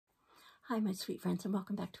Hi, my sweet friends, and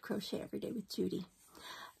welcome back to Crochet Every Day with Judy.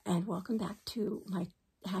 And welcome back to my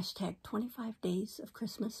hashtag 25 Days of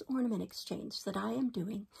Christmas Ornament Exchange that I am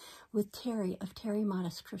doing with Terry of Terry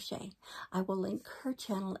Modest Crochet. I will link her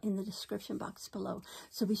channel in the description box below.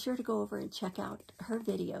 So be sure to go over and check out her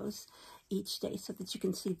videos each day so that you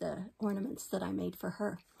can see the ornaments that I made for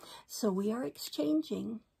her. So we are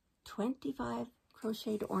exchanging 25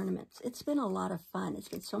 crocheted ornaments. It's been a lot of fun. It's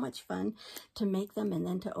been so much fun to make them and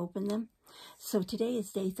then to open them. So today is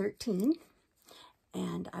day 13,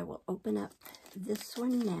 and I will open up this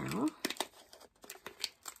one now,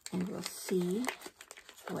 and we'll see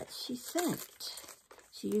what she sent.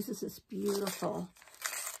 She uses this beautiful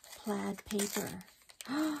plaid paper.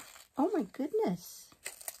 Oh my goodness.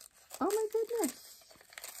 Oh my goodness.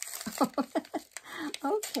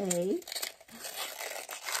 Okay.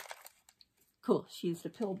 Cool. She used a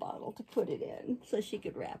pill bottle to put it in so she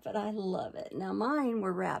could wrap it. I love it. Now mine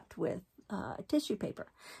were wrapped with tissue paper,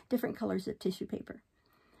 different colors of tissue paper,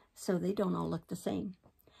 so they don't all look the same.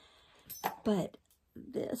 But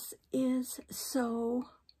this is so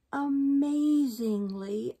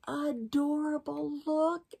amazingly adorable.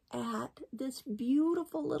 Look at this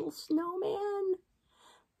beautiful little snowman.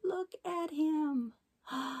 Look at him.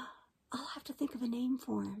 I'll have to think of a name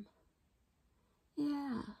for him.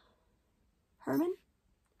 Yeah. Herman?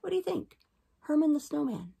 What do you think? Herman the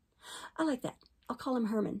snowman. I like that. I'll call him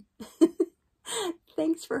Herman.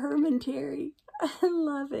 Thanks for Herman, Terry. I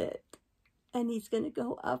love it. And he's going to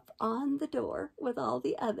go up on the door with all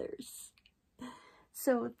the others.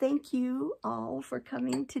 So thank you all for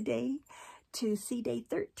coming today to see day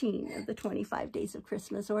 13 of the 25 Days of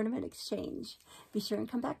Christmas Ornament Exchange. Be sure and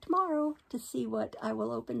come back tomorrow to see what I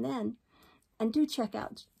will open then. And do check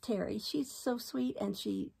out Terry. She's so sweet, and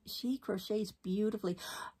she crochets beautifully.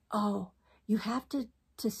 Oh, you have to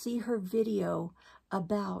see her video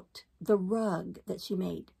about the rug that she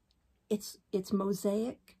made. It's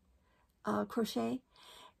mosaic crochet,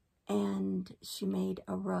 and she made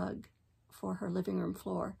a rug for her living room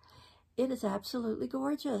floor. It is absolutely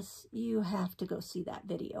gorgeous. You have to go see that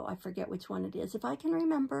video. I forget which one it is. If I can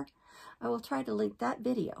remember, I will try to link that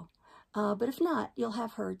video. But if not, you'll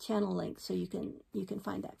have her channel link so you can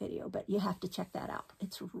find that video. But you have to check that out.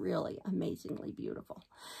 It's really amazingly beautiful.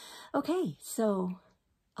 Okay, so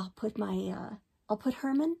I'll put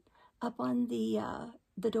Herman up on the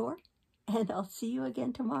door, and I'll see you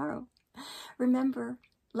again tomorrow. Remember,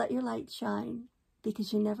 let your light shine,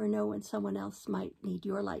 because you never know when someone else might need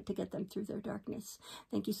your light to get them through their darkness.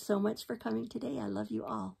 Thank you so much for coming today. I love you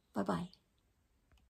all. Bye-bye.